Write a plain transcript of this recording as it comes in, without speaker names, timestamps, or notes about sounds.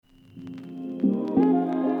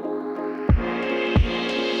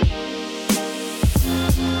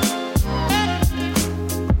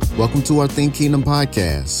Welcome to our Think Kingdom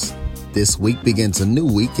podcast. This week begins a new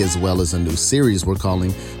week as well as a new series we're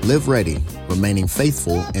calling Live Ready, Remaining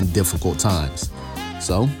Faithful in Difficult Times.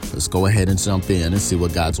 So let's go ahead and jump in and see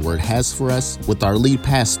what God's Word has for us with our lead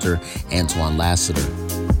pastor, Antoine Lassiter.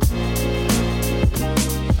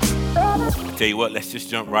 Tell you what, let's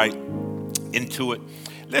just jump right into it.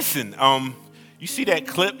 Listen, you see that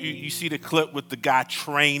clip? You see the clip with the guy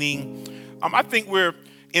training? I think we're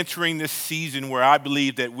entering this season where I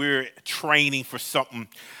believe that we're training for something.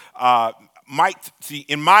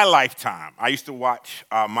 In my lifetime, I used to watch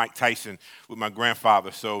Mike Tyson with my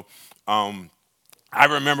grandfather. So I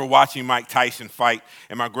remember watching Mike Tyson fight,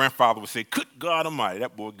 and my grandfather would say, "Good God Almighty,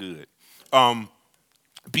 that boy good,"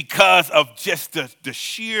 because of just the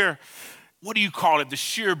sheer, what do you call it? The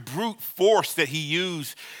sheer brute force that he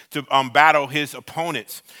used to battle his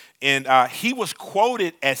opponents. And he was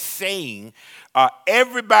quoted as saying,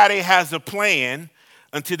 everybody has a plan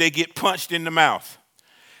until they get punched in the mouth.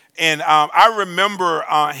 And I remember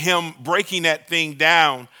him breaking that thing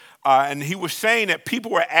down. And he was saying that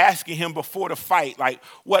people were asking him before the fight, like,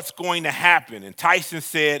 what's going to happen? And Tyson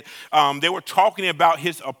said they were talking about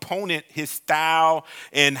his opponent, his style,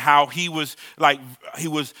 and how he was like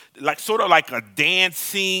sort of like a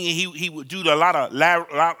dancing. He would do a lot of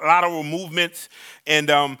lateral movements. And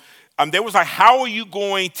there was like, how are you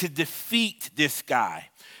going to defeat this guy?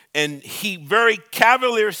 And he very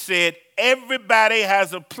cavalier said, everybody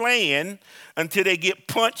has a plan until they get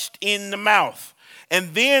punched in the mouth.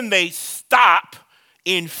 And then they stop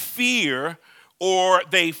in fear or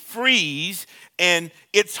they freeze. And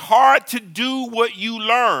it's hard to do what you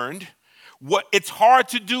learned. It's hard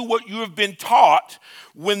to do what you have been taught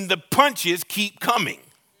when the punches keep coming.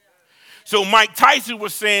 So Mike Tyson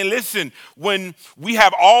was saying, listen, when we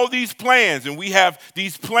have all these plans and we have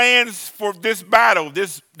these plans for this battle,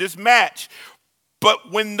 this match, but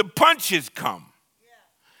when the punches come,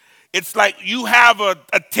 it's like you have a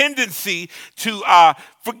tendency to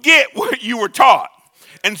forget what you were taught.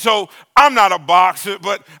 And so I'm not a boxer,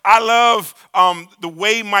 but I love the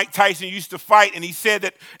way Mike Tyson used to fight. And he said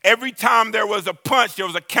that every time there was a punch, there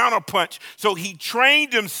was a counter punch. So he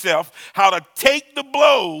trained himself how to take the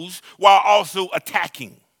blows while also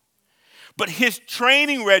attacking. But his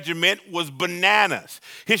training regimen was bananas.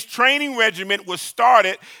 His training regimen will start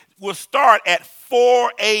at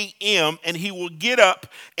 4 a.m. and he will get up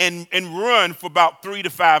and run for about 3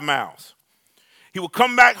 to 5 miles. He will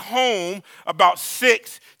come back home about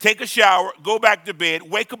 6, take a shower, go back to bed,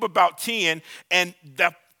 wake up about 10, and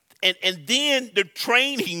then the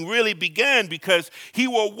training really began because he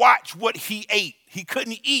will watch what he ate. He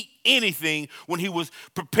couldn't eat anything when he was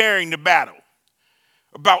preparing the battle.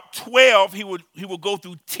 About 12, he would go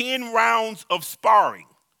through 10 rounds of sparring,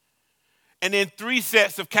 and then 3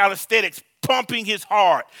 sets of calisthenics, pumping his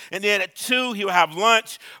heart. And then at 2, he'll have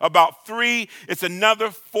lunch. About 3, it's another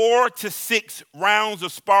 4 to 6 rounds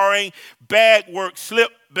of sparring, bag work,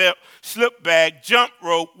 slip bag, jump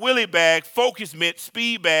rope, wheelie bag, focus mitt,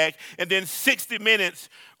 speed bag, and then 60 minutes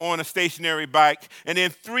on a stationary bike, and then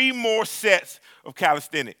 3 more sets of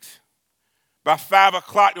calisthenics. By 5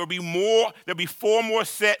 o'clock, there'll be 4 more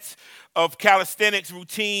sets of calisthenics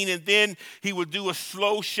routine, and then he would do a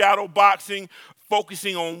slow shadow boxing,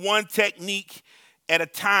 focusing on one technique at a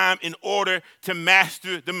time in order to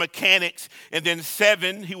master the mechanics. And then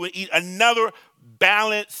 7, he would eat another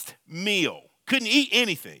balanced meal. Couldn't eat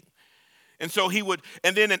anything. And so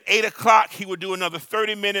and then at 8 o'clock, he would do another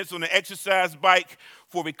 30 minutes on the exercise bike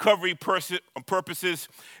for recovery purposes.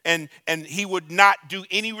 And he would not do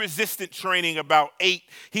any resistance training about 8.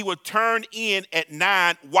 He would turn in at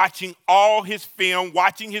 9, watching all his film,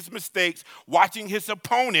 watching his mistakes, watching his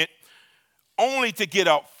opponent, only to get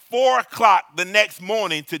up 4 o'clock the next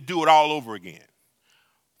morning to do it all over again.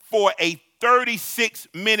 For a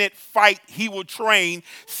 36-minute fight, he will train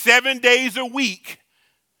 7 days a week.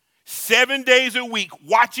 7 days a week,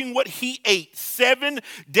 watching what he ate, 7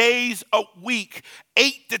 days a week,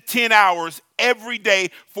 8 to 10 hours every day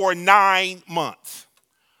for 9 months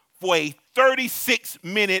for a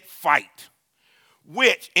 36-minute fight,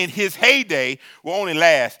 which in his heyday will only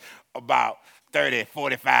last about 30,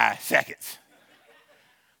 45 seconds.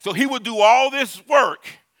 So he would do all this work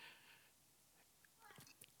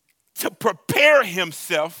to prepare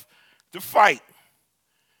himself to fight.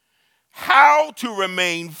 How to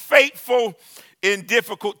remain faithful in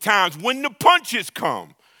difficult times. When the punches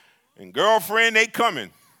come, and girlfriend, they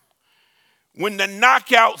coming. When the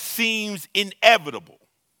knockout seems inevitable.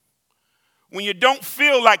 When you don't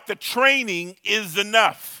feel like the training is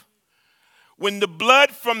enough. When the blood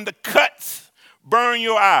from the cuts burn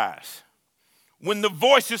your eyes. when the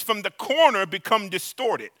voices from the corner become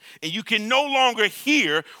distorted and you can no longer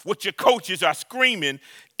hear what your coaches are screaming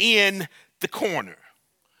in the corner.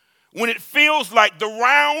 When it feels like the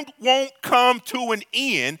round won't come to an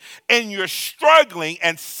end and you're struggling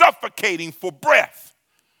and suffocating for breath.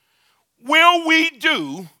 Will we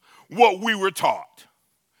do what we were taught?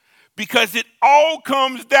 Because it all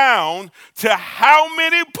comes down to how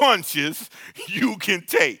many punches you can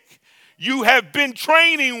take. You have been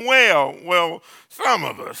training well, some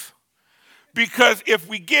of us. Because if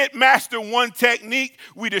we master one technique,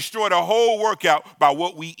 we destroy the whole workout by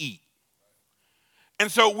what we eat.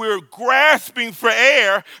 And so we're grasping for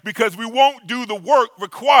air because we won't do the work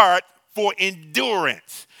required for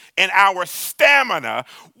endurance. And our stamina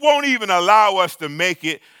won't even allow us to make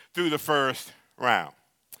it through the first round.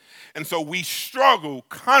 And so we struggle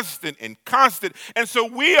constant. And so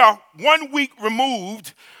we are 1 week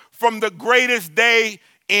removed from the greatest day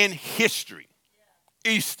in history,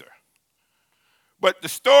 Easter. But the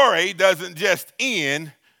story doesn't just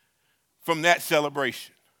end from that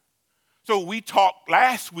celebration. So we talked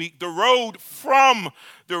last week, the road from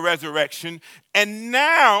the resurrection, and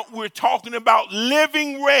now we're talking about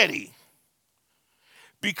living ready.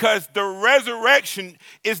 Because the resurrection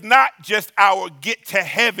is not just our get to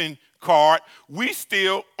heaven card, we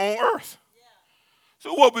still on earth.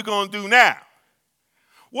 So what we going to do now?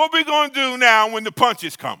 What we going to do now when the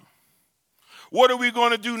punches come? What are we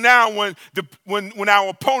going to do now when our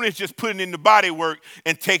opponent's just putting in the body work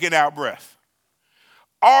and taking our breath?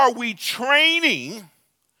 Are we training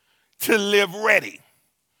to live ready?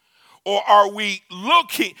 Or are we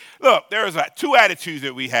looking? Look, there's two attitudes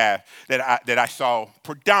that we have that I saw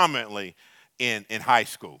predominantly in high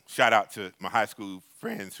school. Shout out to my high school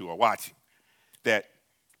friends who are watching. That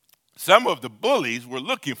some of the bullies were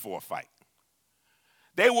looking for a fight.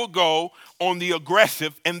 They would go on the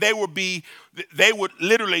aggressive, and they would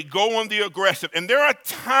literally go on the aggressive. And there are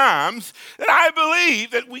times that I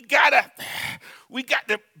believe that we got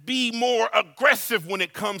to be more aggressive when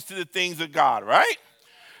it comes to the things of God, right?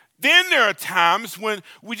 Then there are times when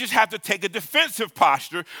we just have to take a defensive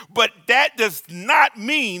posture, but that does not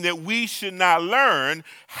mean that we should not learn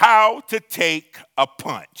how to take a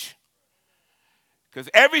punch. Because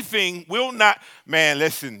everything will not, man,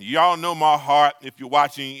 listen, y'all know my heart. If you're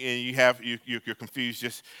watching and you're confused,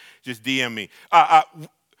 just DM me. I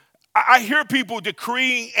hear people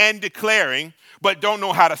decreeing and declaring, but don't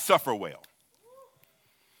know how to suffer well.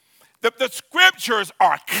 The scriptures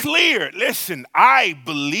are clear. Listen, I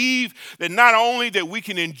believe that not only that we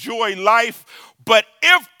can enjoy life, but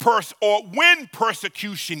when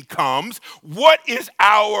persecution comes, what is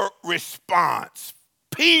our response?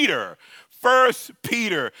 Peter, 1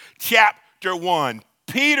 Peter chapter 1.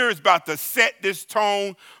 Peter is about to set this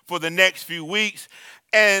tone for the next few weeks.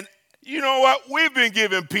 And you know what? We've been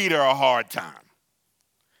giving Peter a hard time.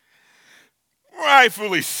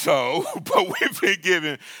 Rightfully so, but we've been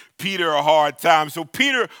giving Peter a hard time. So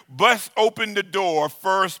Peter busts open the door,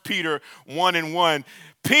 1 Peter 1:1.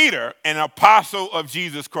 Peter, an apostle of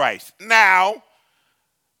Jesus Christ. Now,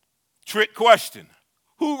 trick question.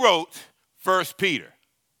 Who wrote 1 Peter?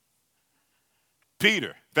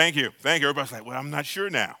 Peter. Thank you. Everybody's like, well, I'm not sure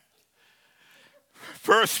now.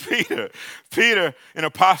 1 Peter, an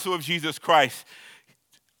apostle of Jesus Christ.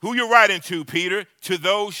 Who you writing to, Peter? To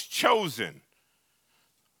those chosen,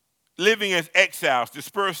 living as exiles,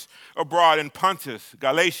 dispersed abroad in Pontus,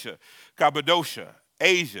 Galatia, Cappadocia,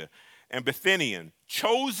 Asia, and Bithynia,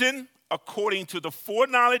 chosen according to the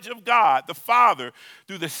foreknowledge of God, the Father,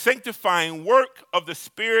 through the sanctifying work of the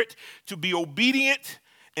Spirit, to be obedient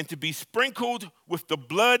and to be sprinkled with the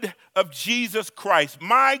blood of Jesus Christ.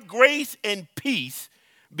 My grace and peace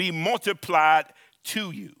be multiplied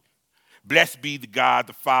to you. Blessed be the God,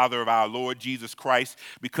 the Father of our Lord Jesus Christ.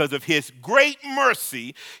 Because of his great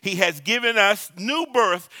mercy, he has given us new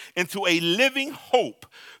birth into a living hope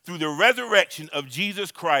through the resurrection of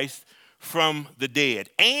Jesus Christ from the dead,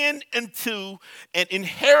 and into an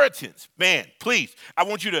inheritance. Man, please, I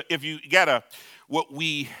want you to, if you got what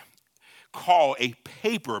we call a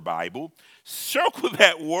paper Bible, circle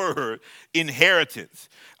that word inheritance.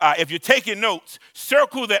 If you're taking notes,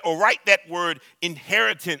 circle that or write that word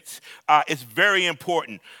inheritance. It's very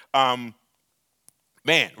important. Write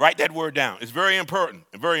that word down. It's very important.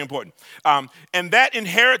 And that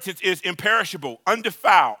inheritance is imperishable,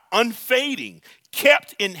 undefiled, unfading,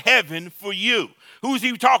 kept in heaven for you. Who's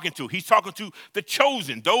he talking to? He's talking to the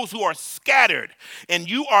chosen, those who are scattered. And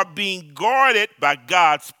you are being guarded by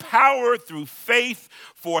God's power through faith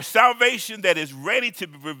for salvation that is ready to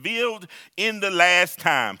be revealed in the last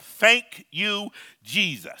time. Thank you,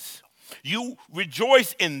 Jesus. You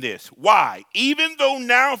rejoice in this. Why? Even though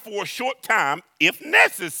now for a short time, if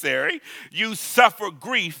necessary, you suffer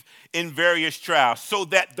grief in various trials, so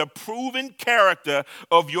that the proven character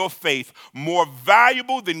of your faith, more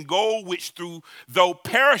valuable than gold, which though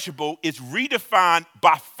perishable is redefined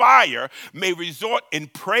by fire, may result in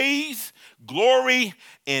praise, glory,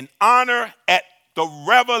 and honor at the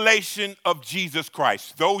revelation of Jesus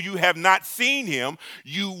Christ. Though you have not seen him,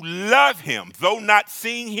 you love him. Though not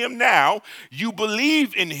seeing him now, you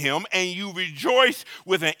believe in him and you rejoice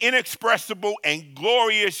with an inexpressible and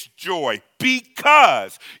glorious joy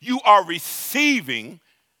because you are receiving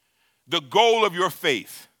the goal of your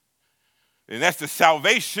faith. And that's the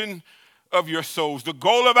salvation of your souls. The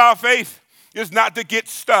goal of our faith is not to get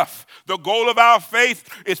stuff. The goal of our faith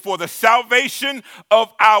is for the salvation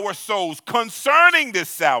of our souls. Concerning this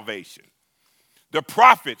salvation, the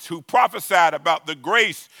prophets who prophesied about the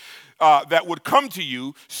grace that would come to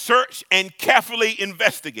you searched and carefully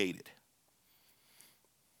investigated.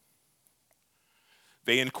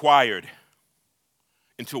 They inquired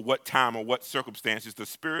into what time or what circumstances the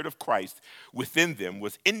Spirit of Christ within them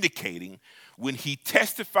was indicating when he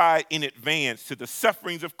testified in advance to the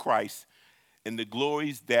sufferings of Christ and the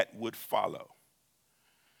glories that would follow.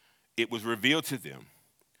 It was revealed to them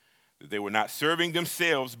that they were not serving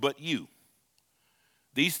themselves but you.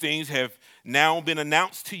 These things have now been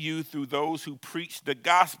announced to you through those who preach the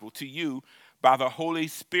gospel to you by the Holy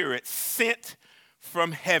Spirit sent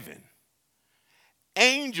from heaven.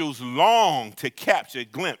 Angels long to capture a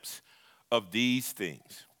glimpse of these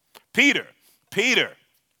things. Peter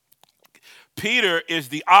is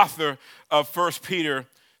the author of 1 Peter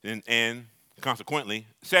and consequently,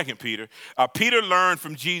 2 Peter. Peter learned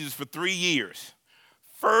from Jesus for 3 years,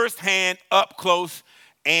 firsthand, up close,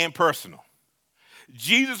 and personal.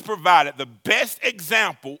 Jesus provided the best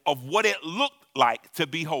example of what it looked like to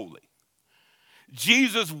be holy.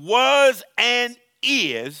 Jesus was and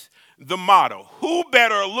is the model. Who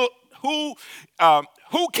can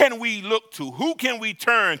we look to? Who can we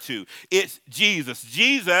turn to? It's Jesus.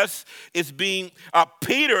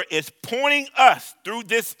 Peter is pointing us through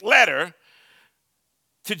this letter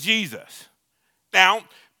to Jesus. Now,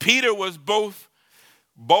 Peter was both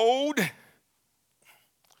bold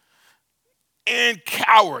and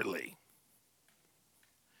cowardly.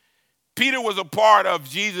 Peter was a part of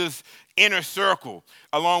Jesus' inner circle,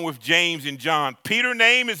 along with James and John. Peter's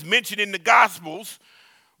name is mentioned in the Gospels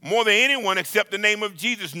more than anyone except the name of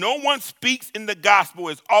Jesus. No one speaks in the Gospel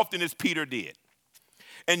as often as Peter did.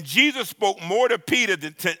 And Jesus spoke more to Peter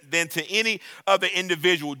than to any other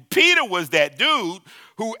individual. Peter was that dude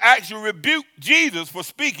who actually rebuked Jesus for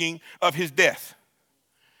speaking of his death.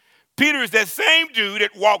 Peter is that same dude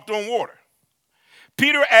that walked on water.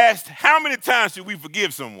 Peter asked, how many times should we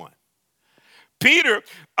forgive someone? Peter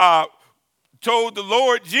told the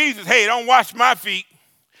Lord Jesus, hey, don't wash my feet.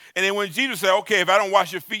 And then when Jesus said, okay, if I don't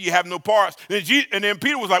wash your feet, you have no parts. And then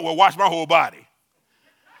Peter was like, well, wash my whole body.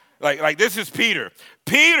 Like this is Peter.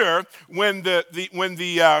 Peter, when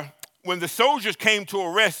the soldiers came to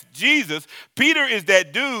arrest Jesus, Peter is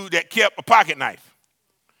that dude that kept a pocket knife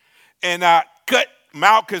and cut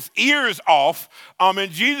Malchus' ears off.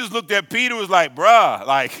 And Jesus looked at Peter and was like, bruh,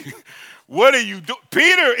 like, what are you doing?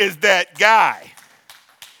 Peter is that guy.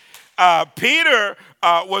 Peter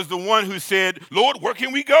was the one who said, Lord, where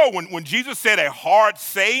can we go? When Jesus said a hard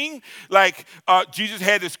saying, like Jesus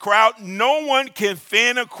had this crowd, no one can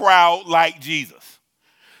thin a crowd like Jesus.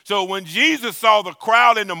 So when Jesus saw the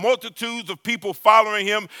crowd and the multitudes of people following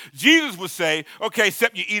him, Jesus would say, okay,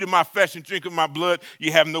 except you eat of my flesh and drink of my blood,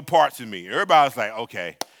 you have no parts in me. Everybody's like,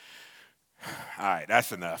 okay, all right,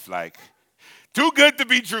 that's enough. Like, too good to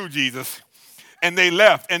be true, Jesus. And they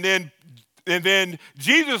left. And then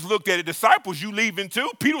Jesus looked at the disciples, you leaving too?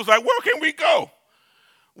 Peter was like, where can we go?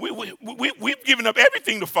 We've given up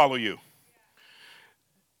everything to follow you.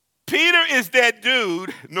 Peter is that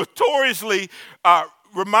dude, notoriously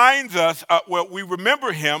reminds us, we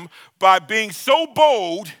remember him by being so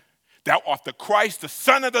bold, thou art the Christ, the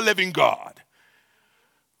Son of the living God.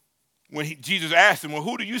 When Jesus asked him, well,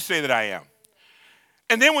 who do you say that I am?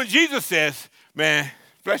 And then when Jesus says, man,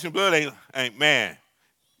 flesh and blood ain't man,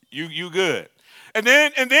 you good. And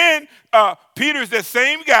then Peter's that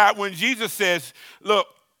same guy when Jesus says, look,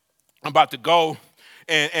 I'm about to go.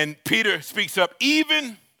 And Peter speaks up,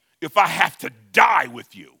 even if I have to die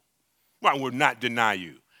with you, I will not deny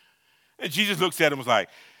you. And Jesus looks at him and was like,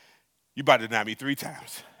 you about to deny me 3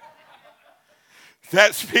 times.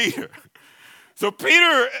 That's Peter. So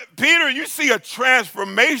Peter, you see a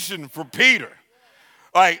transformation for Peter.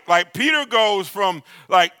 Like Peter goes from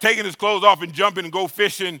like taking his clothes off and jumping and go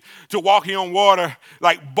fishing to walking on water,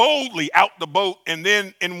 like boldly out the boat. And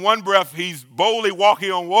then in one breath, he's boldly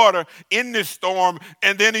walking on water in this storm.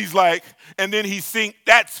 And then he sinks.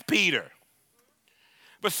 That's Peter.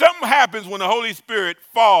 But something happens when the Holy Spirit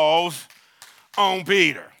falls on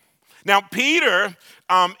Peter. Now, Peter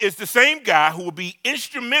is the same guy who will be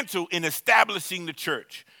instrumental in establishing the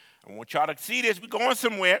church. I want y'all to see this. We're going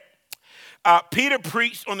somewhere. Peter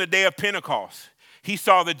preached on the day of Pentecost. He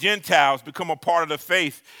saw the Gentiles become a part of the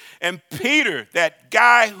faith. And Peter, that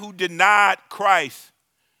guy who denied Christ,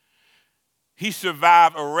 he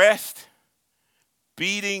survived arrest,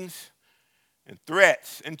 beatings, and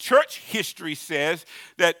threats. And church history says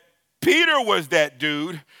that Peter was that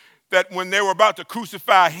dude that when they were about to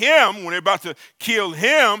crucify him, when they were about to kill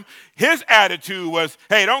him, his attitude was,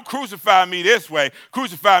 hey, don't crucify me this way.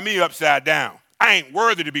 Crucify me upside down. I ain't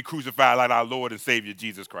worthy to be crucified like our Lord and Savior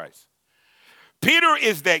Jesus Christ. Peter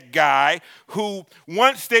is that guy who,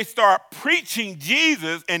 once they start preaching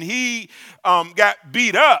Jesus and he got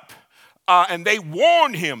beat up and they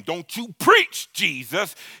warned him, don't you preach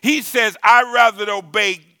Jesus. He says, I'd rather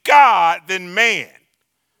obey God than man.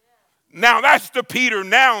 Now, that's the Peter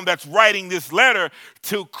now that's writing this letter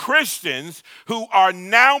to Christians who are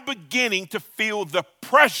now beginning to feel the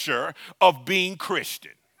pressure of being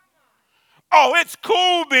Christian. Oh, it's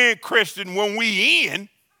cool being Christian when we in.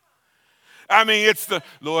 I mean, it's the,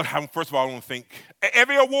 Lord, first of all, I want to thank,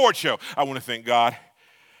 every award show, I want to thank God,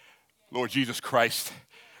 Lord Jesus Christ.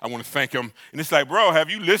 I want to thank him. And it's like, bro, have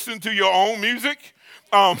you listened to your own music?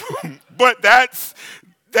 But that's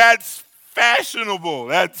fashionable.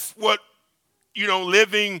 That's what,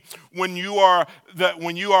 living when you are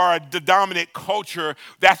the dominant culture,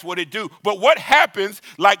 that's what it do. But what happens,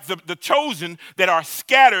 like the chosen that are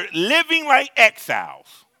scattered, living like exiles?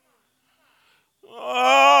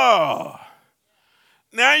 Oh,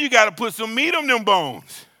 now you got to put some meat on them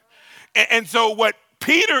bones. And so what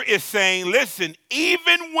Peter is saying, listen,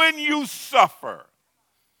 even when you suffer,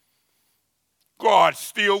 God's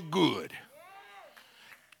still good.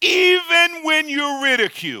 Even when you're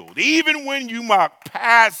ridiculed, even when you mock,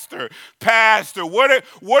 Pastor, what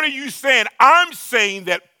are you saying? I'm saying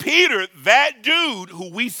that Peter, that dude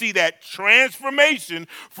who we see that transformation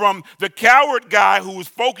from the coward guy who was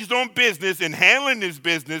focused on business and handling his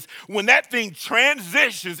business, when that thing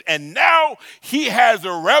transitions and now he has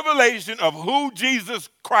a revelation of who Jesus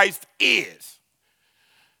Christ is,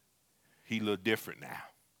 he a little different now.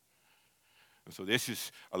 And so this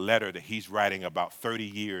is a letter that he's writing about 30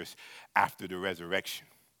 years after the resurrection.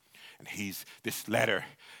 And this letter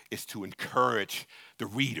is to encourage the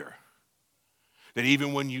reader that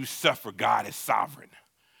even when you suffer, God is sovereign.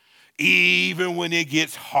 Even when it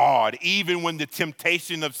gets hard, even when the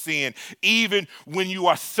temptation of sin, even when you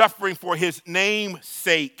are suffering for his name's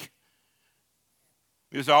sake,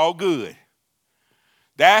 it's all good.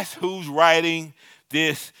 That's who's writing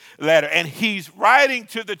this letter. And he's writing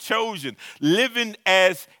to the chosen, living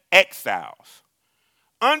as exiles,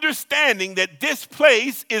 understanding that this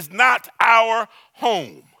place is not our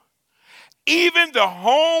home. Even the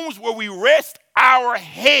homes where we rest our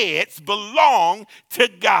heads belong to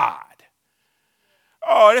God.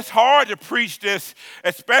 Oh, it's hard to preach this,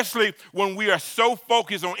 especially when we are so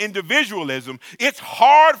focused on individualism. It's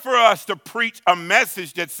hard for us to preach a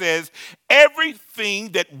message that says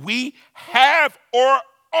everything that we have or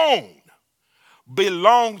own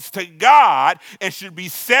belongs to God and should be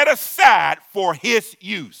set aside for his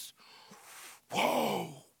use. Whoa,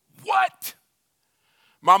 what?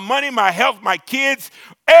 My money, my health, my kids,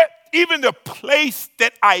 even the place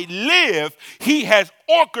that I live, he has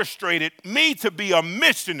orchestrated me to be a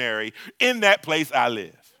missionary in that place I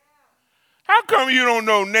live. How come you don't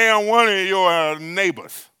know now one of your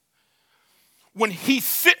neighbors? When he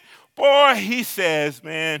says,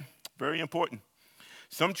 man, very important.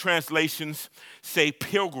 Some translations say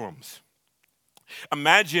pilgrims.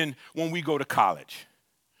 Imagine when we go to college.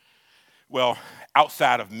 Well,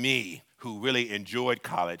 outside of me, who really enjoyed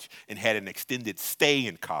college and had an extended stay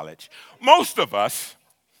in college, most of us,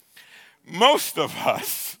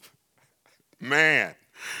 man,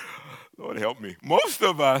 Lord help me, most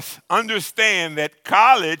of us understand that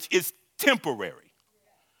college is temporary.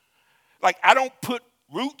 Like, I don't put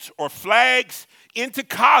roots or flags into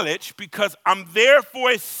college because I'm there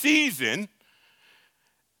for a season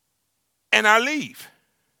and I leave.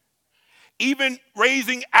 Even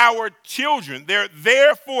raising our children, they're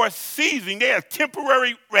there for a season. They are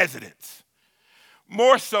temporary residents.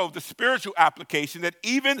 More so the spiritual application that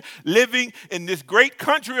even living in this great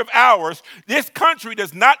country of ours, this country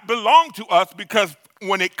does not belong to us because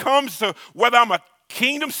when it comes to whether I'm a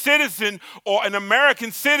kingdom citizen or an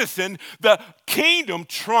American citizen, the kingdom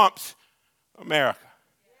trumps America.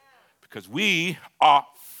 Because we are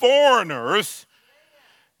foreigners.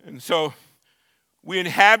 And so we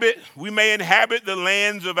may inhabit the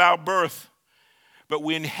lands of our birth, but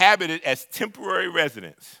we inhabit it as temporary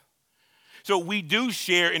residents. So we do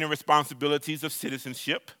share in the responsibilities of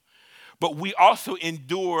citizenship, but we also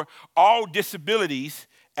endure all disabilities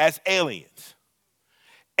as aliens.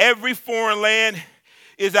 Every foreign land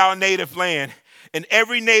is our native land, and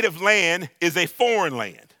every native land is a foreign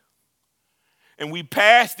land. And we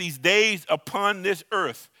pass these days upon this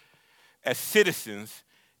earth as citizens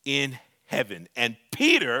in heaven. And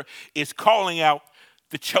Peter is calling out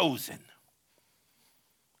the chosen.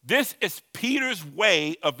 This is Peter's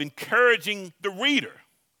way of encouraging the reader.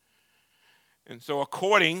 And so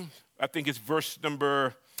I think it's verse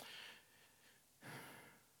number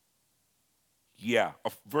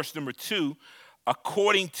 2,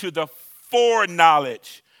 according to the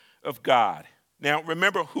foreknowledge of God. Now,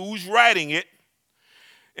 remember who's writing it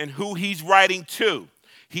and who he's writing to.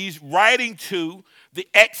 He's writing to the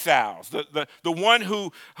exiles, the one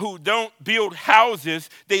who don't build houses,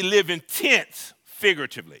 they live in tents,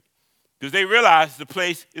 figuratively, because they realize the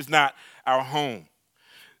place is not our home.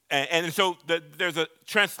 And so there's a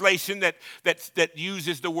translation that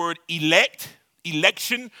uses the word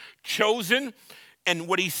election, chosen. And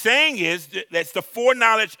what he's saying is that's the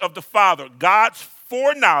foreknowledge of the Father. God's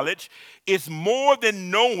foreknowledge is more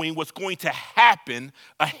than knowing what's going to happen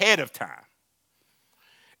ahead of time.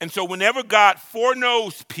 And so whenever God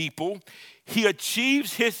foreknows people, he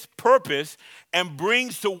achieves his purpose and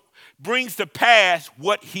brings to pass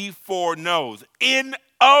what he foreknows. In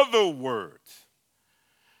other words,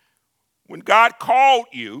 when God called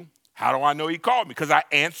you, how do I know he called me? Because I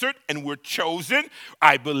answered and we're chosen.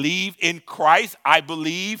 I believe in Christ. I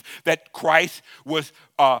believe that Christ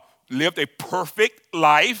lived a perfect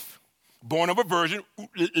life, born of a virgin,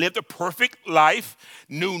 lived a perfect life,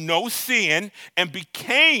 knew no sin, and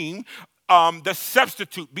became the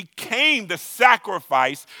substitute, became the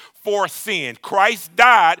sacrifice for sin. Christ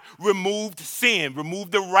died, removed sin,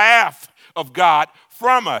 removed the wrath of God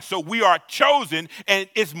from us. So we are chosen, and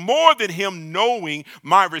it's more than him knowing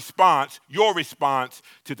my response, your response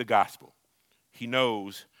to the gospel. He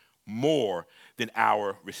knows more than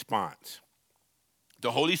our response.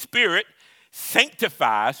 The Holy Spirit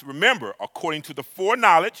sanctifies, remember, according to the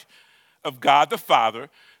foreknowledge of God the Father,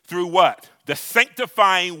 through what? The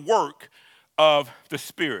sanctifying work of the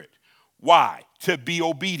Spirit. Why? To be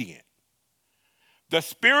obedient. The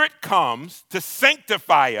Spirit comes to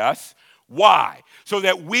sanctify us. Why? So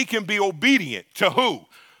that we can be obedient to who?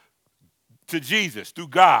 To Jesus, through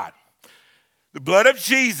God. The blood of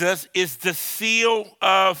Jesus is the seal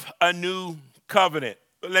of a new covenant.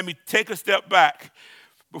 But let me take a step back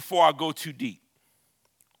before I go too deep.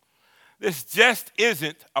 This just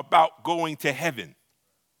isn't about going to heaven,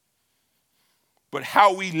 but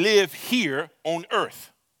how we live here on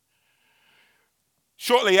earth.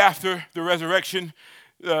 Shortly after the resurrection,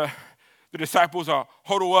 the disciples are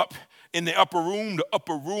huddled up in the upper room.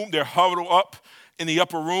 They're huddled up in the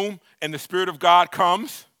upper room, and the Spirit of God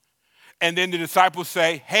comes. And then the disciples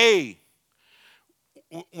say, hey,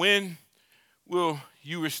 when will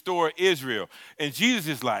you restore Israel? And Jesus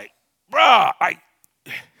is like, bruh,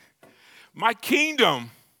 my kingdom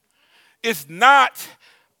is not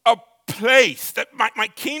a place. That my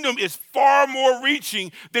kingdom is far more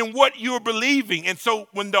reaching than what you're believing. And so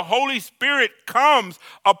when the Holy Spirit comes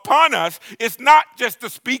upon us, it's not just to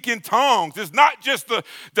speak in tongues. It's not just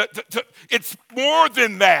it's more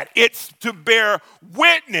than that. It's to bear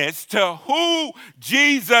witness to who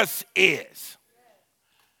Jesus is.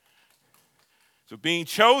 So being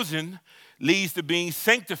chosen leads to being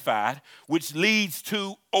sanctified, which leads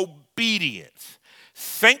to obedience.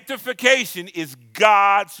 Sanctification is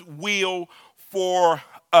God's will for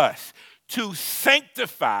us. To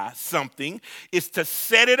sanctify something is to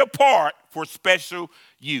set it apart for special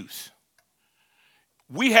use.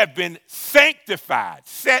 We have been sanctified,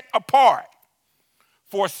 set apart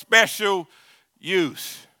for special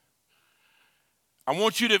use. I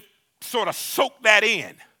want you to sort of soak that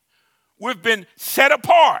in. We've been set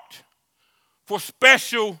apart for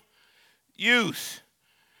special use.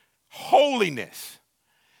 Holiness.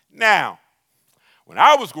 Now, when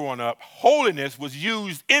I was growing up, holiness was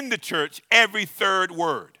used in the church every third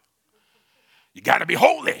word. You got to be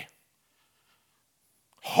holy.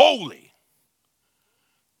 Holy.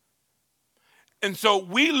 And so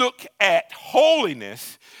we look at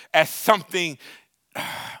holiness as something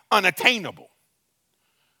unattainable.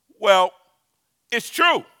 Well, it's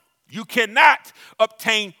true. You cannot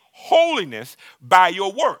obtain holiness by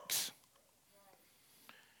your works.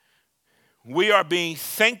 We are being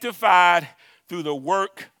sanctified through the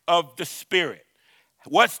work of the Spirit.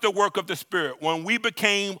 What's the work of the Spirit? When we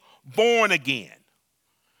became born again.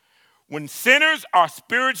 When sinners are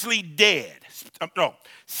spiritually dead. No,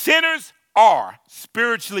 sinners are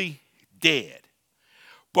spiritually dead.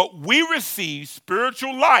 But we receive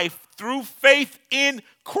spiritual life through faith in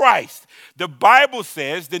Christ. The Bible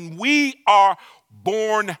says then we are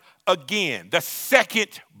born again, the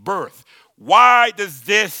second birth. Why is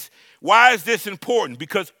this important?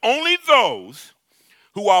 Because only those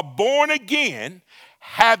who are born again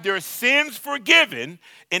have their sins forgiven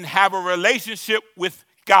and have a relationship with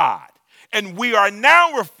God. And we are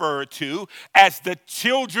now referred to as the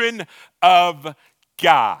children of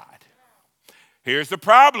God. Here's the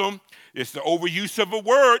problem. It's the overuse of a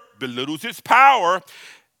word belittles its power.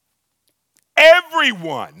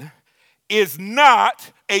 Everyone is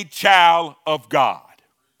not a child of God.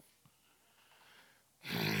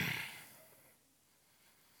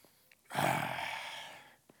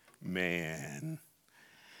 Man.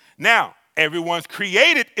 Now, everyone's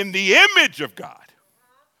created in the image of God.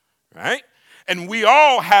 Right? And we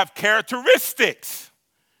all have characteristics.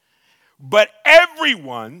 But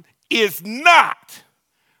everyone is not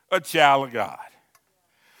a child of God.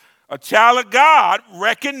 A child of God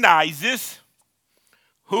recognizes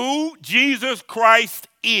who Jesus Christ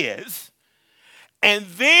is, and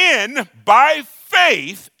then by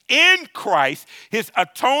faith in Christ, his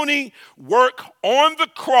atoning work on the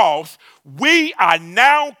cross, we are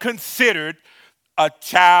now considered a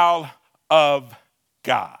child of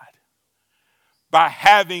God. By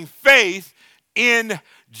having faith in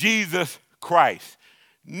Jesus Christ.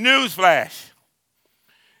 Newsflash.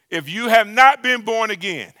 If you have not been born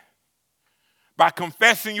again, by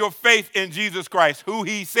confessing your faith in Jesus Christ, who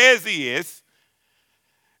he says he is,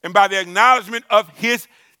 and by the acknowledgement of his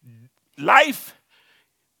life,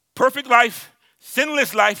 perfect life,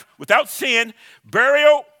 sinless life, without sin,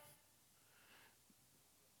 burial,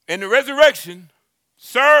 and the resurrection,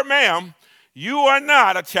 sir, ma'am, you are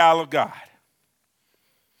not a child of God.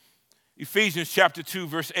 Ephesians chapter 2,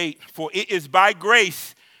 verse 8, for it is by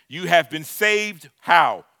grace you have been saved.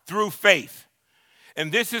 How? Through faith.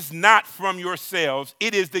 And this is not from yourselves.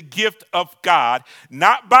 It is the gift of God,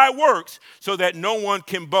 not by works, so that no one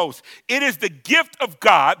can boast. It is the gift of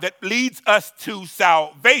God that leads us to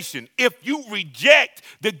salvation. If you reject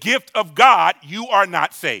the gift of God, you are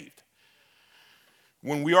not saved.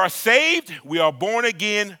 When we are saved, we are born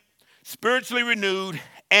again, spiritually renewed,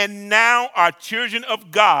 and now are children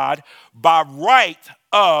of God by right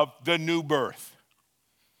of the new birth.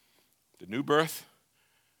 The new birth,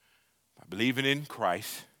 by believing in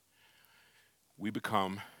Christ, we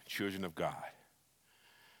become children of God.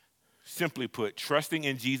 Simply put, trusting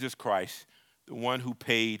in Jesus Christ, the one who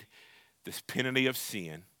paid this penalty of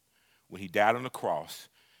sin when he died on the cross,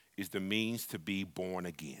 is the means to be born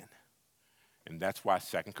again. And that's why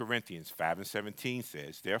 2 Corinthians 5:17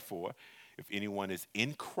 says, therefore, if anyone is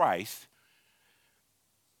in Christ,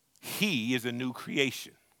 he is a new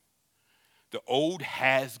creation. The old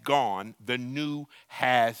has gone, the new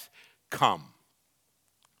has come.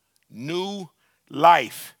 New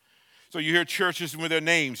life. So you hear churches with their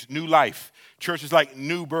names, New Life. Churches like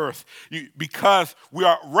New Birth. Because we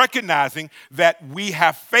are recognizing that we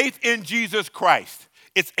have faith in Jesus Christ.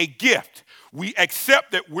 It's a gift. We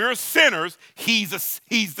accept that we're sinners. He's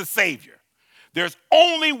the Savior. There's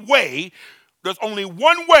only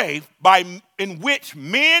one way in which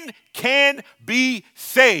men can be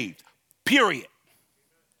saved. Period.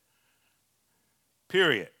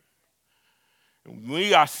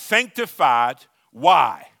 We are sanctified.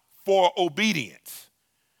 Why? For obedience.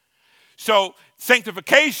 So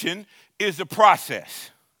sanctification is a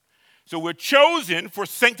process. So we're chosen for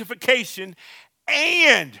sanctification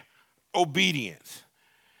and obedience.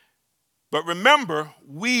 But remember,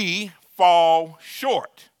 we fall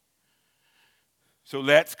short. So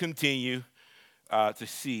let's continue to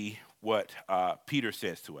see what Peter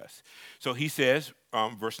says to us. So he says,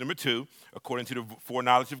 verse number 2, according to the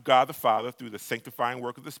foreknowledge of God the Father, through the sanctifying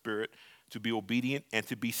work of the Spirit, to be obedient and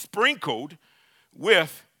to be sprinkled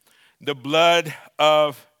with the blood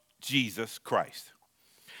of Jesus Christ.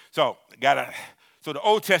 So the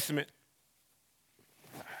Old Testament.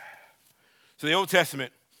 So the Old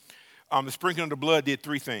Testament, the sprinkling of the blood did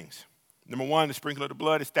three things. Number one, the sprinkling of the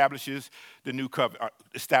blood establishes the new covenant,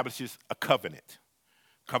 establishes a covenant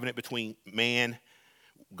between man,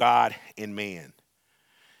 God, and man.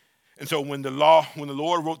 And so when the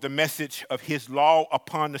Lord wrote the message of his law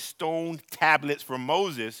upon the stone tablets for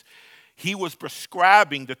Moses, he was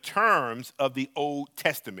prescribing the terms of the Old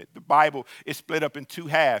Testament. The Bible is split up in two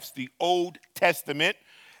halves, the Old Testament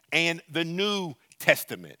and the New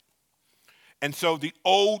Testament. And so the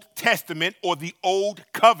Old Testament or the Old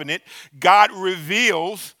Covenant, God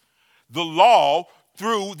reveals the law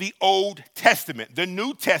through the Old Testament. The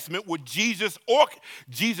New Testament, what Jesus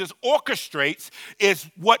orchestrates, is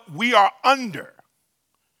what we are under.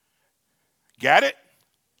 Got it?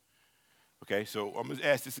 Okay, so I'm going to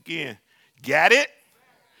ask this again. Got it?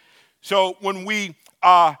 So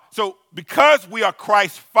because we are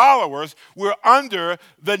Christ followers, we're under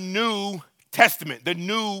the New Testament, the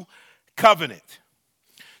New Covenant.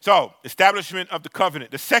 So, establishment of the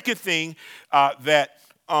covenant. The second thing that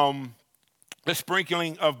the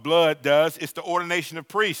sprinkling of blood does is the ordination of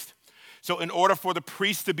priests. So in order for the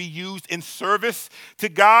priests to be used in service to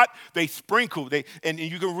God, they sprinkle. And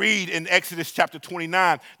you can read in Exodus chapter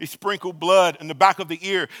 29, they sprinkle blood in the back of the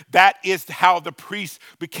ear. That is how the priests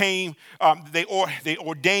became, they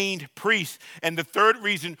ordained priests. And the third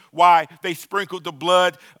reason why they sprinkled the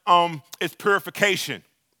blood is purification.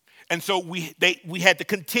 And so we had to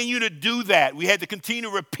continue to do that. We had to continue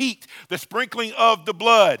to repeat the sprinkling of the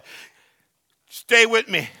blood. Stay with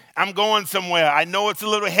me. I'm going somewhere. I know it's a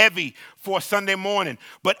little heavy for Sunday morning,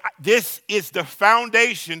 but this is the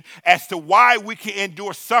foundation as to why we can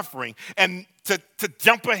endure suffering. And to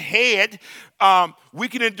jump ahead, we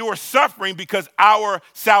can endure suffering because our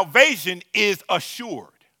salvation is assured.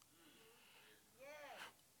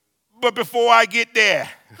 But before I get there,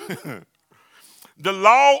 the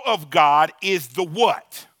law of God is the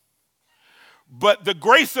what, but the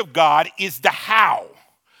grace of God is the how.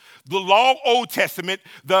 The law, Old Testament,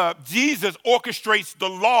 Jesus orchestrates the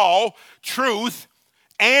law, truth,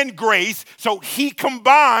 and grace. So he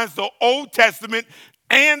combines the Old Testament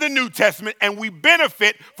and the New Testament, and we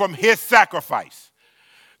benefit from his sacrifice.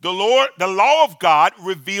 The law of God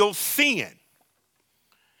reveals sin,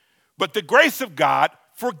 but the grace of God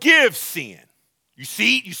forgives sin. You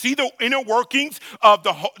see the inner workings of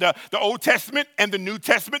the Old Testament and the New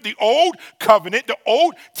Testament. The Old Covenant, the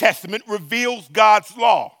Old Testament reveals God's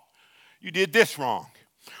law. You did this wrong.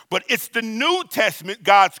 But it's the New Testament,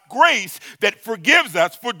 God's grace, that forgives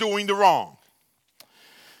us for doing the wrong.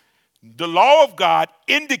 The law of God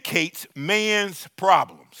indicates man's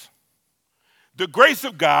problems. The grace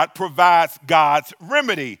of God provides God's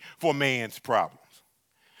remedy for man's problems.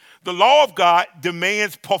 The law of God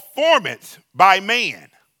demands performance by man.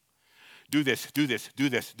 Do this, do this, do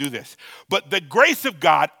this, do this. But the grace of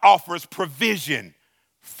God offers provision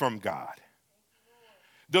from God.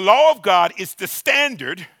 The law of God is the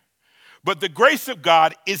standard, but the grace of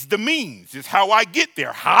God is the means. It's how I get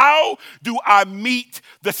there. How do I meet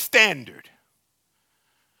the standard?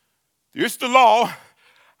 Here's the law.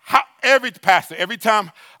 Every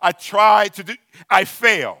time I try to do, I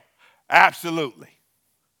fail. Absolutely.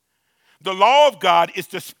 The law of God is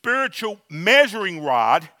the spiritual measuring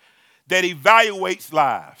rod that evaluates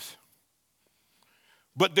lives.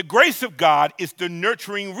 But the grace of God is the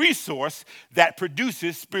nurturing resource that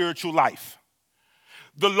produces spiritual life.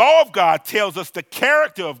 The law of God tells us the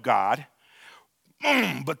character of God,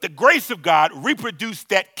 but the grace of God reproduced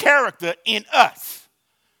that character in us.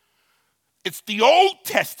 It's the Old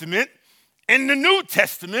Testament and the New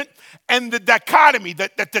Testament and the dichotomy,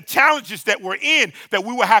 that the challenges that we're in, that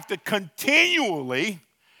we will have to continually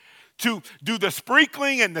to do the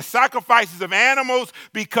sprinkling and the sacrifices of animals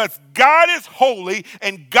because God is holy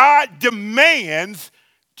and God demands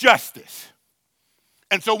justice.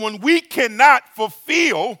 And so when we cannot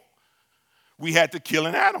fulfill, we had to kill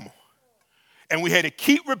an animal. And we had to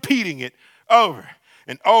keep repeating it over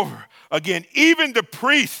and over again. Even the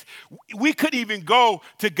priests, we couldn't even go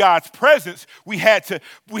to God's presence. We had to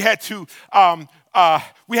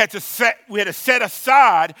set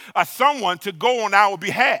aside someone to go on our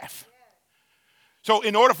behalf. So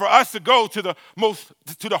in order for us to go to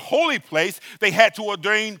the holy place, they had to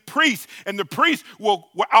ordain priests, and the priests will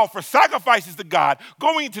offer sacrifices to God.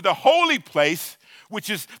 Going into the holy place,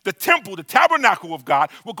 which is the temple, the tabernacle of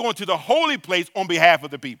God, will go into the holy place on behalf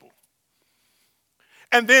of the people.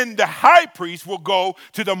 And then the high priest will go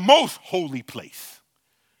to the most holy place.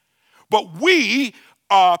 But we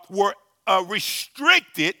were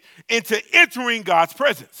restricted into entering God's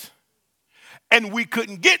presence. And we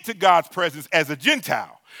couldn't get to God's presence as a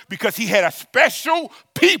Gentile because he had a special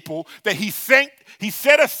people that he set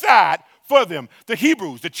aside for them, the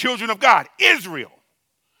Hebrews, the children of God, Israel.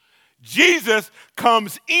 Jesus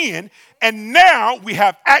comes in, and now we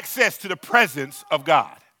have access to the presence of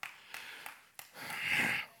God.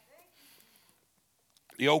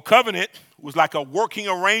 The old covenant was like a working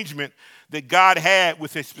arrangement that God had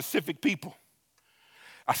with a specific people,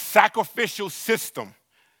 a sacrificial system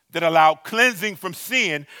that allowed cleansing from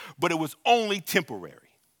sin, but it was only temporary.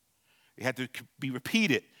 It had to be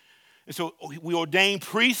repeated. And so we ordained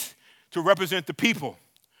priests to represent the people.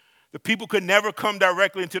 The people could never come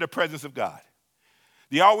directly into the presence of God.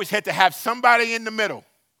 They always had to have somebody in the middle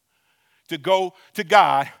to go to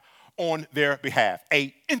God on their behalf,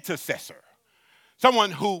 an intercessor.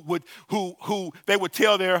 Someone who they would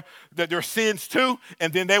tell their sins to,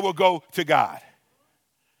 and then they would go to God.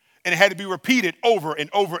 And it had to be repeated over and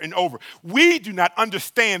over and over. We do not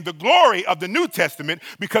understand the glory of the New Testament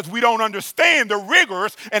because we don't understand the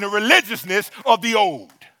rigors and the religiousness of the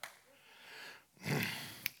Old.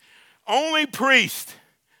 Only priest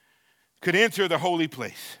could enter the holy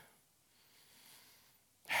place.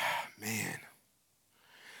 Man.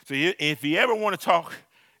 So if you ever want to talk,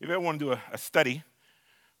 if you ever want to do a study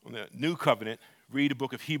on the New Covenant, read the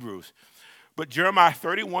book of Hebrews. But Jeremiah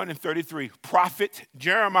 31 and 33, prophet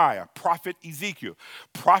Jeremiah, prophet Ezekiel,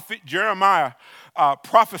 prophet Jeremiah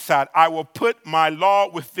prophesied, I will put my law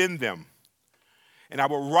within them, and I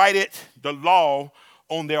will write it, the law,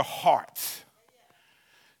 on their hearts.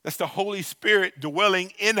 That's the Holy Spirit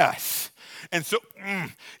dwelling in us. And so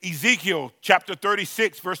Ezekiel chapter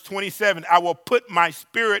 36, verse 27, I will put my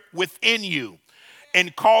spirit within you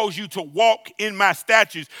and cause you to walk in my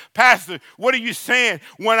statutes. Pastor, what are you saying?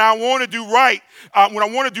 When I want to do right, when I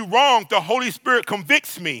want to do wrong, the Holy Spirit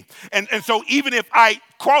convicts me. And so even if I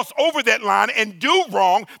cross over that line and do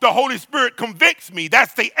wrong, the Holy Spirit convicts me.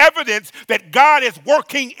 That's the evidence that God is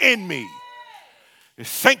working in me. It's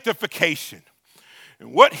sanctification.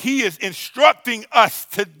 And what he is instructing us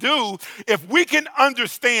to do, if we can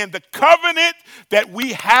understand the covenant that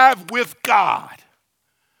we have with God,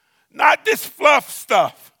 not this fluff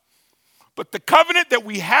stuff, but the covenant that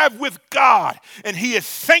we have with God, and he is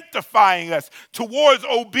sanctifying us towards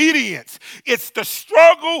obedience. It's the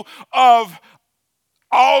struggle of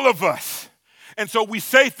all of us. And so we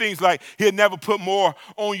say things like, he'll never put more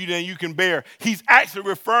on you than you can bear. He's actually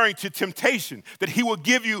referring to temptation, that he will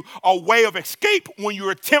give you a way of escape when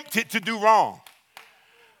you're tempted to do wrong.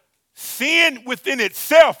 Sin within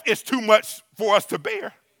itself is too much for us to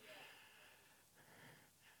bear.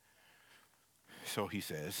 So he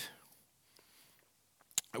says,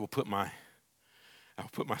 I will put my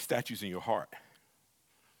statutes in your heart.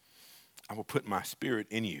 I will put my spirit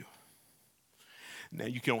in you. Now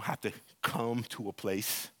you don't have to come to a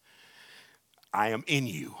place. I am in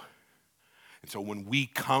you. And so when we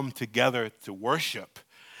come together to worship,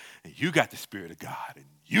 and you got the Spirit of God, and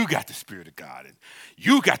you got the Spirit of God, and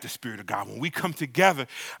you got the Spirit of God, when we come together,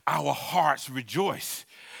 our hearts rejoice.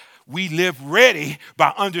 We live ready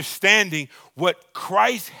by understanding what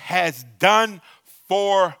Christ has done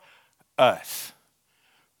for us.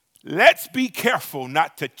 Let's be careful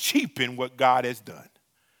not to cheapen what God has done.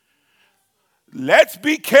 Let's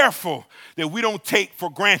be careful that we don't take for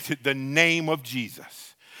granted the name of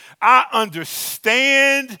Jesus. I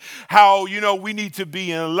understand how, we need to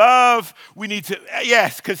be in love. We need to,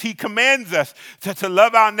 yes, because he commands us to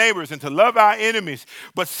love our neighbors and to love our enemies.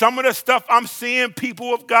 But some of the stuff I'm seeing,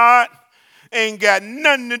 people of God, ain't got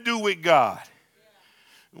nothing to do with God.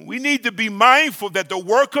 We need to be mindful that the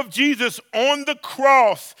work of Jesus on the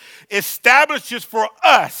cross establishes for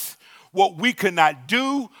us what we could not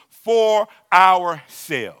do for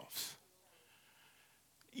ourselves.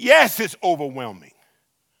 Yes, it's overwhelming.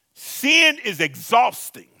 Sin is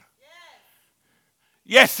exhausting.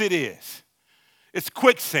 Yes, it is. It's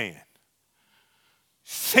quicksand,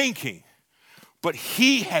 sinking. But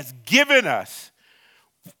he has given us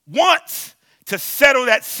once to settle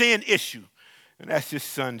that sin issue, and that's his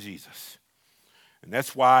son Jesus. And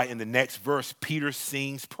that's why in the next verse, Peter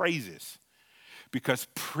sings praises, because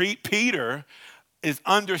Peter is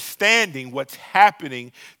understanding what's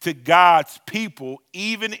happening to God's people,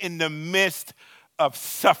 even in the midst of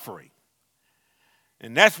suffering.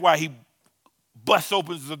 And that's why he busts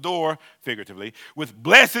open the door, figuratively, with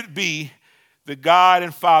blessed be the God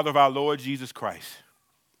and Father of our Lord Jesus Christ.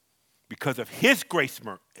 Because of his great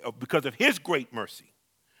mercy,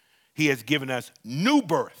 he has given us new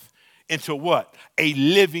birth into what? A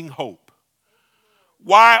living hope.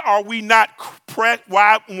 Why are we not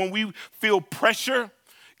why when we feel pressure,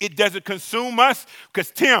 it doesn't consume us? Because,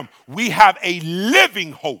 Tim, we have a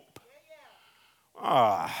living hope.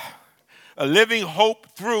 A living hope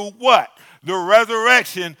through what? The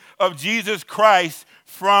resurrection of Jesus Christ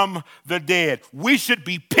from the dead. We should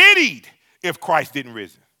be pitied if Christ didn't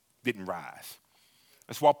rise.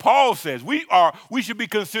 That's what Paul says. We should be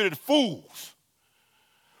considered fools.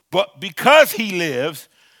 But because he lives,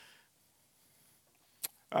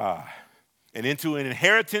 and into an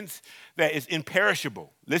inheritance that is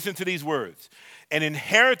imperishable. Listen to these words. An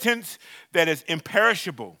inheritance that is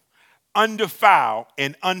imperishable, undefiled,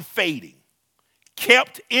 and unfading,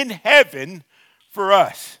 kept in heaven for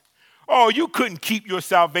us. Oh, you couldn't keep your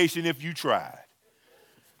salvation if you tried.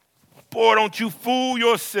 Boy, don't you fool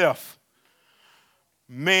yourself.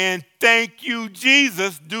 Man, thank you,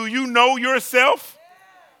 Jesus. Do you know yourself?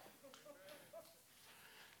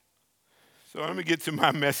 So let me get to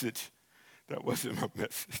my message. That wasn't my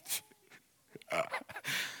message.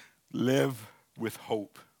 Live with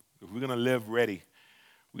hope. If we're going to live ready,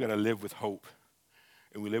 we got to live with hope.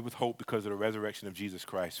 And we live with hope because of the resurrection of Jesus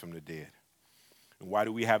Christ from the dead. And why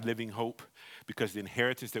do we have living hope? Because the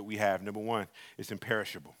inheritance that we have, number one, is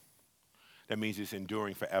imperishable. That means it's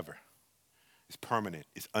enduring forever. It's permanent.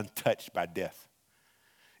 It's untouched by death.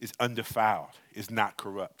 It's undefiled. It's not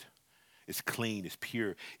corrupt. It's clean. It's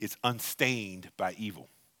pure. It's unstained by evil.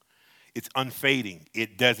 It's unfading.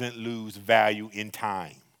 It doesn't lose value in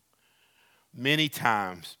time. Many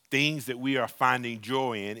times, things that we are finding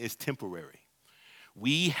joy in is temporary.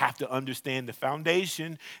 We have to understand the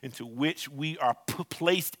foundation into which we are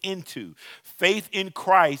placed into. Faith in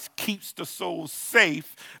Christ keeps the soul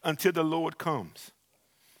safe until the Lord comes.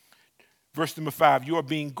 Verse number 5, you are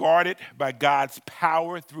being guarded by God's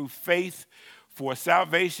power through faith for a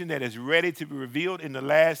salvation that is ready to be revealed in the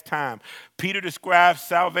last time. Peter describes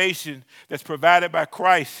salvation that's provided by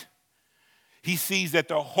Christ. He sees that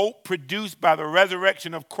the hope produced by the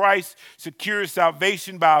resurrection of Christ secures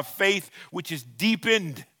salvation by a faith which is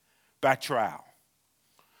deepened by trial.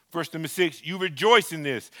 Verse number 6, you rejoice in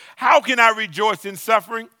this. How can I rejoice in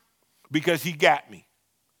suffering? Because he got me.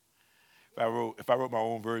 If I wrote my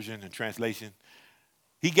own version and translation,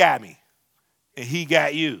 he got me and he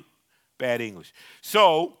got you. Bad English.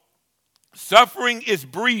 So, suffering is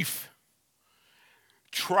brief.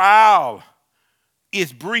 Trial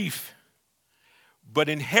is brief. But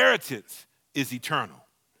inheritance is eternal.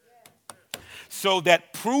 So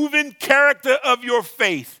that proven character of your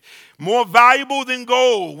faith, more valuable than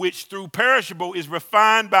gold, which through perishable is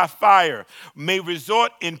refined by fire, may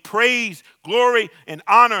result in praise, glory, and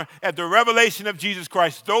honor at the revelation of Jesus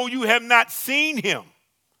Christ. Though you have not seen him,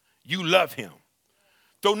 you love him.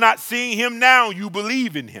 Though not seeing him now, you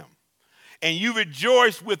believe in him. And you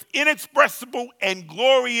rejoice with inexpressible and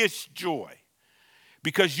glorious joy,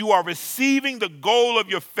 because you are receiving the goal of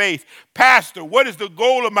your faith. Pastor, what is the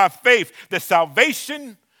goal of my faith? The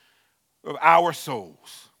salvation of our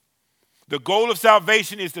souls. The goal of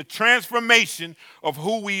salvation is the transformation of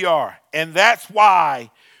who we are. And that's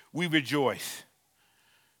why we rejoice.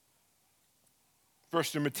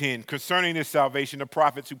 Verse number 10, concerning this salvation, the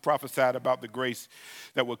prophets who prophesied about the grace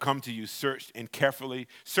that would come to you searched and carefully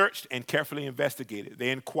investigated. They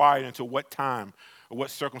inquired into what time or what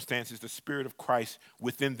circumstances the Spirit of Christ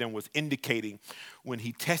within them was indicating when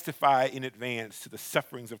he testified in advance to the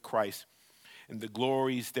sufferings of Christ and the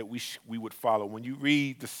glories that we would follow. When you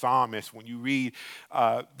read the psalmists, when you read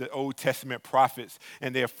the Old Testament prophets,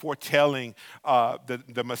 and they're foretelling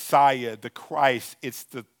the Messiah, the Christ, it's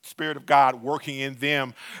the Spirit of God working in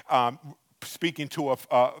them, speaking to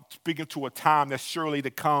a time that's surely to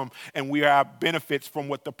come, and we have benefits from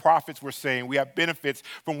what the prophets were saying. We have benefits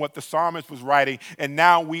from what the psalmist was writing, and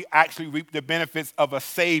now we actually reap the benefits of a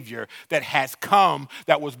Savior that has come,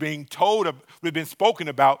 that was being spoken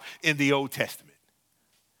about in the Old Testament.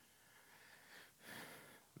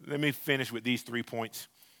 Let me finish with these 3 points.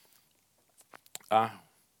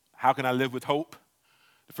 How can I live with hope?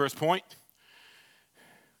 The first point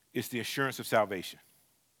is the assurance of salvation.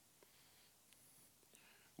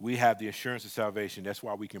 We have the assurance of salvation. That's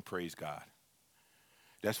why we can praise God.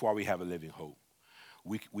 That's why we have a living hope.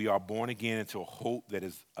 We are born again into a hope that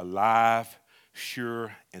is alive,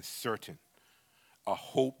 sure, and certain. A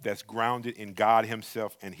hope that's grounded in God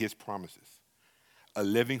himself and his promises. A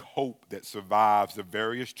living hope that survives the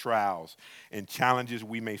various trials and challenges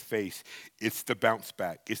we may face. It's the bounce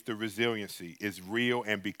back. It's the resiliency. It's real,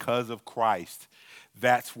 and because of Christ,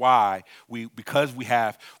 that's why because we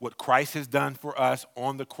have what Christ has done for us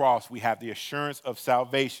on the cross, we have the assurance of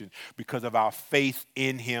salvation because of our faith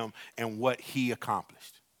in him and what he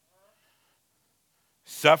accomplished.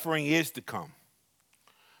 Suffering is to come,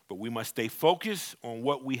 but we must stay focused on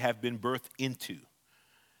what we have been birthed into.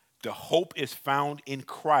 The hope is found in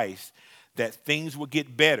Christ that things will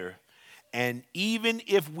get better, and even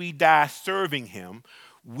if we die serving him,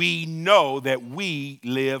 we know that we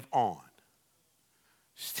live on.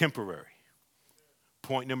 It's temporary.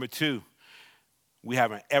 Point number 2, we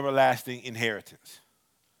have an everlasting inheritance.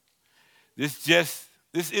 This just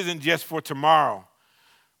This isn't just for tomorrow.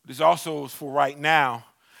 This also is for right now,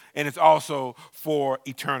 and it's also for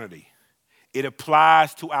eternity. It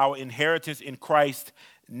applies to our inheritance in Christ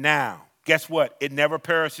now. Guess what? It never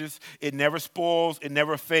perishes, it never spoils, it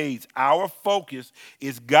never fades. Our focus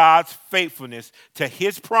is God's faithfulness to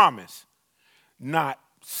his promise, not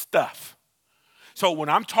stuff. So when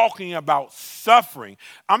I'm talking about suffering,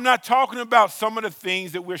 I'm not talking about some of the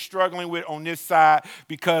things that we're struggling with on this side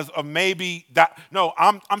because of maybe that. No,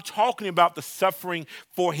 I'm talking about the suffering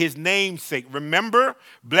for his name's sake. Remember,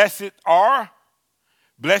 blessed are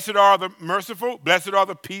the merciful, blessed are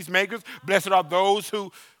the peacemakers, blessed are those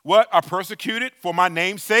who are persecuted for my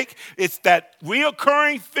name's sake. It's that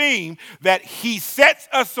reoccurring theme that he sets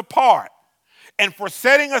us apart. And for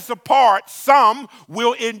setting us apart, some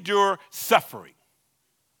will endure suffering.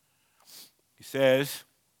 He says,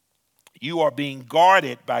 you are being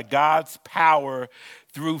guarded by God's power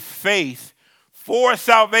through faith for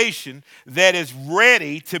salvation that is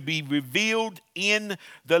ready to be revealed in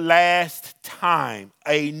the last time.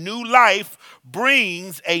 A new life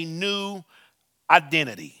brings a new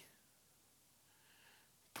identity.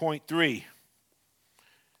 Point 3.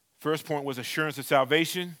 First point was assurance of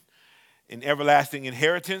salvation and everlasting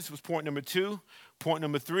inheritance was point number 2. Point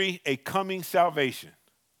number 3, a coming salvation.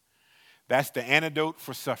 That's the antidote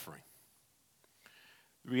for suffering.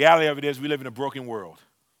 The reality of it is we live in a broken world.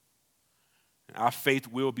 And our faith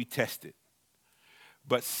will be tested.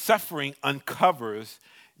 But suffering uncovers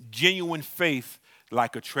genuine faith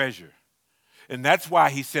like a treasure. And that's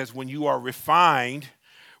why he says when you are refined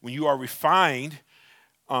like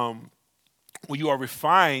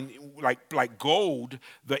gold,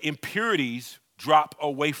 the impurities drop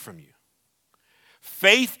away from you.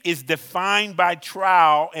 Faith is defined by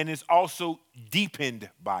trial and is also deepened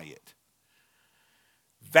by it.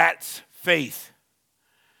 That's faith.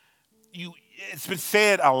 It's been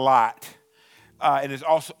said a lot, and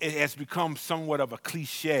it has become somewhat of a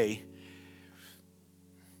cliche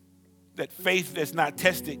that faith that's not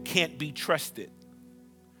tested can't be trusted.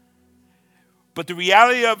 But the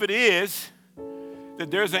reality of it is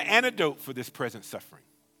that there's an antidote for this present suffering.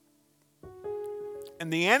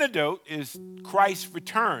 And the antidote is Christ's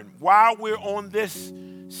return. While we're on this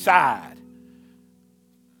side,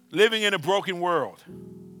 living in a broken world,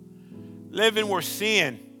 living where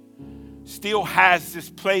sin still has this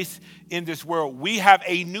place in this world, we have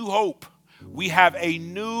a new hope. We have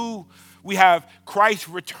Christ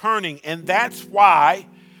returning. And that's why,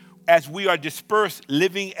 as we are dispersed,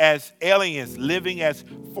 living as aliens, living as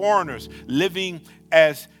foreigners, living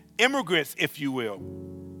as immigrants, if you will,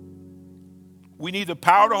 we need the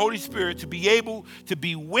power of the Holy Spirit to be able to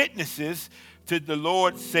be witnesses to the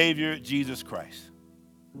Lord Savior Jesus Christ.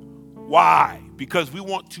 Why? Because we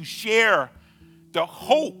want to share the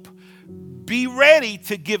hope. Be ready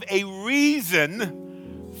to give a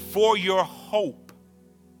reason for your hope.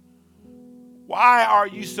 Why are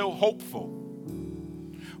you so hopeful?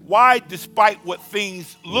 Why, despite what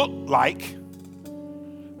things look like,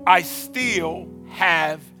 I still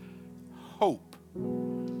have hope?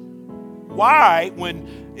 Why,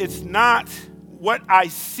 when it's not what I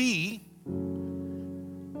see,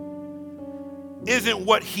 isn't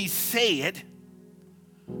what he said,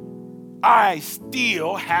 I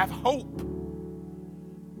still have hope?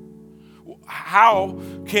 How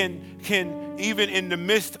can even in the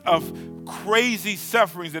midst of crazy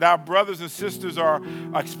sufferings that our brothers and sisters are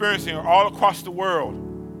experiencing all across the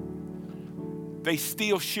world, they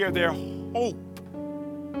still share their hope?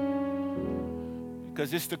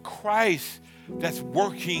 Because it's the Christ that's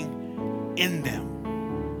working in them.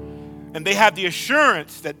 And they have the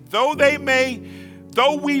assurance that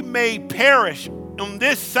though we may perish on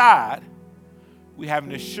this side, we have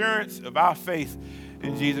an assurance of our faith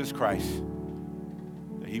in Jesus Christ,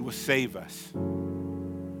 that he will save us. We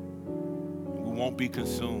won't be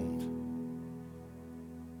consumed.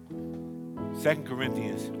 2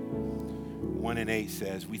 Corinthians 1:8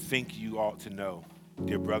 says, we think you ought to know,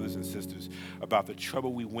 dear brothers and sisters, about the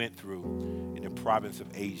trouble we went through in the province of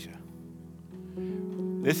Asia.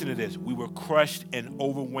 Listen to this. We were crushed and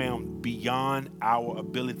overwhelmed beyond our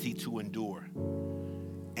ability to endure.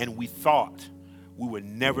 And we thought we would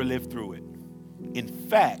never live through it. In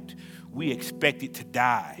fact, we expected to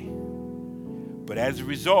die. But as a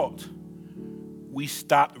result, we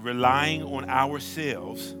stopped relying on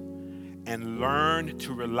ourselves and learned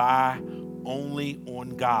to rely only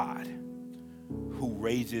on God, who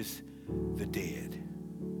raises the dead.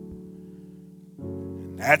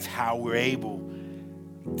 And that's how we're able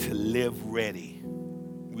to live ready.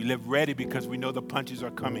 We live ready because we know the punches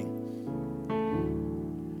are coming.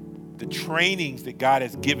 the trainings that God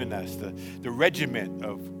has given us, the regiment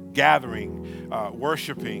of gathering,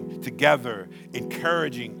 worshiping together,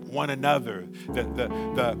 encouraging one another,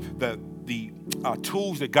 the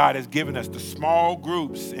tools that God has given us, the small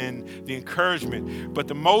groups and the encouragement. But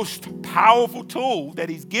the most powerful tool that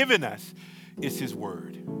he's given us is his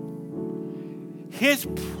word. His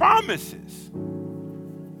promises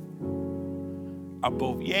are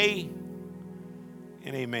both yea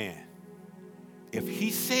and amen. If he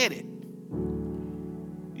said it,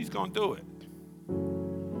 he's going to do it.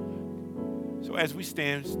 So as we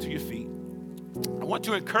stand to your feet, I want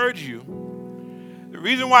to encourage you. The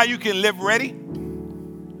reason why you can live ready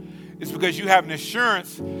is because you have an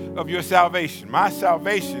assurance of your salvation. My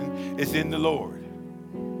salvation is in the Lord.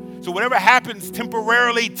 So whatever happens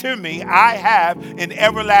temporarily to me, I have an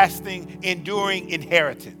everlasting, enduring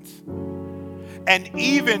inheritance. And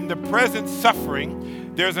even the present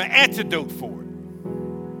suffering, there's an antidote for it.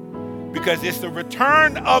 Because it's the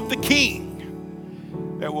return of the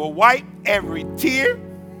King that will wipe every tear,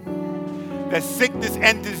 that sickness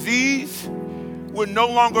and disease will no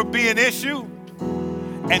longer be an issue,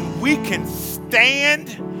 and we can stand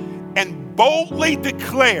and boldly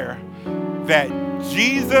declare that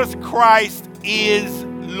Jesus Christ is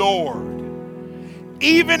Lord.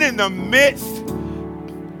 Even in the midst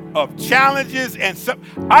of challenges and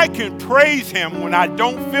I can praise him when I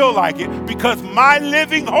don't feel like it, because my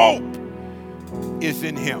living hope is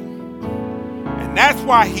in him. And that's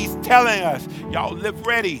why he's telling us, y'all, live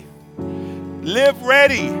ready. Live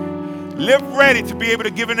ready. Live ready to be able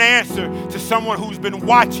to give an answer to someone who's been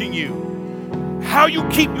watching you. How you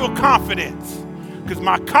keep your confidence. Because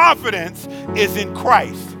my confidence is in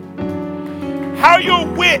Christ. How your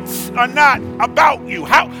wits are not about you.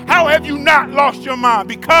 How have you not lost your mind?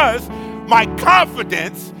 Because my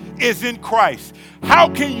confidence is in Christ. How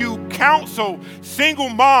can you counsel single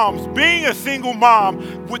moms, being a single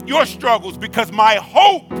mom, with your struggles? Because my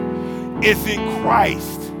hope is in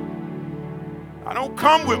Christ. I don't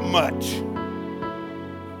come with much.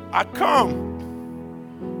 I come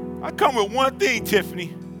with one thing,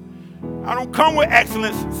 Tiffany. I don't come with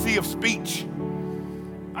excellency of speech.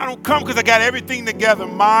 I don't come because I got everything together.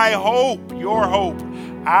 My hope, your hope,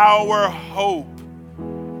 our hope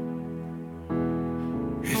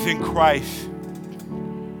is in Christ.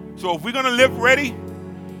 So if we're going to live ready,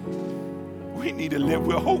 we need to live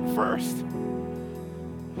with hope first.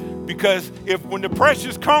 Because when the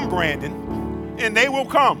pressures come, Brandon, and they will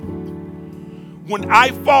come, when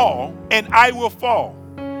I fall, and I will fall,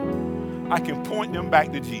 I can point them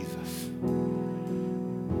back to Jesus.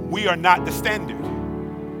 We are not the standard.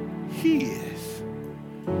 He is.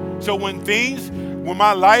 So when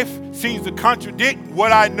my life seems to contradict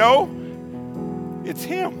what I know, it's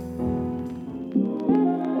him.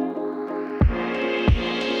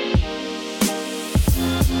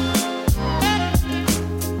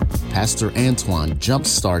 Pastor Antoine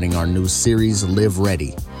jump-starting our new series, Live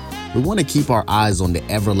Ready. We want to keep our eyes on the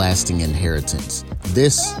everlasting inheritance.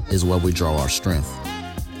 This is where we draw our strength.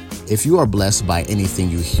 If you are blessed by anything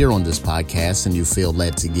you hear on this podcast and you feel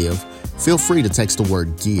led to give, feel free to text the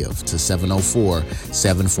word GIVE to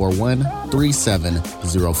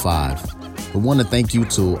 704-741-3705. We want to thank you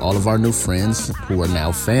to all of our new friends who are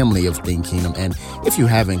now family of Think Kingdom. And if you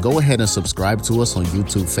haven't, go ahead and subscribe to us on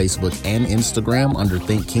YouTube, Facebook, and Instagram under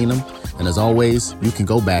Think Kingdom. And as always, you can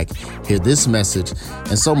go back, hear this message,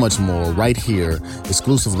 and so much more right here,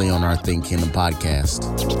 exclusively on our Think Kingdom podcast.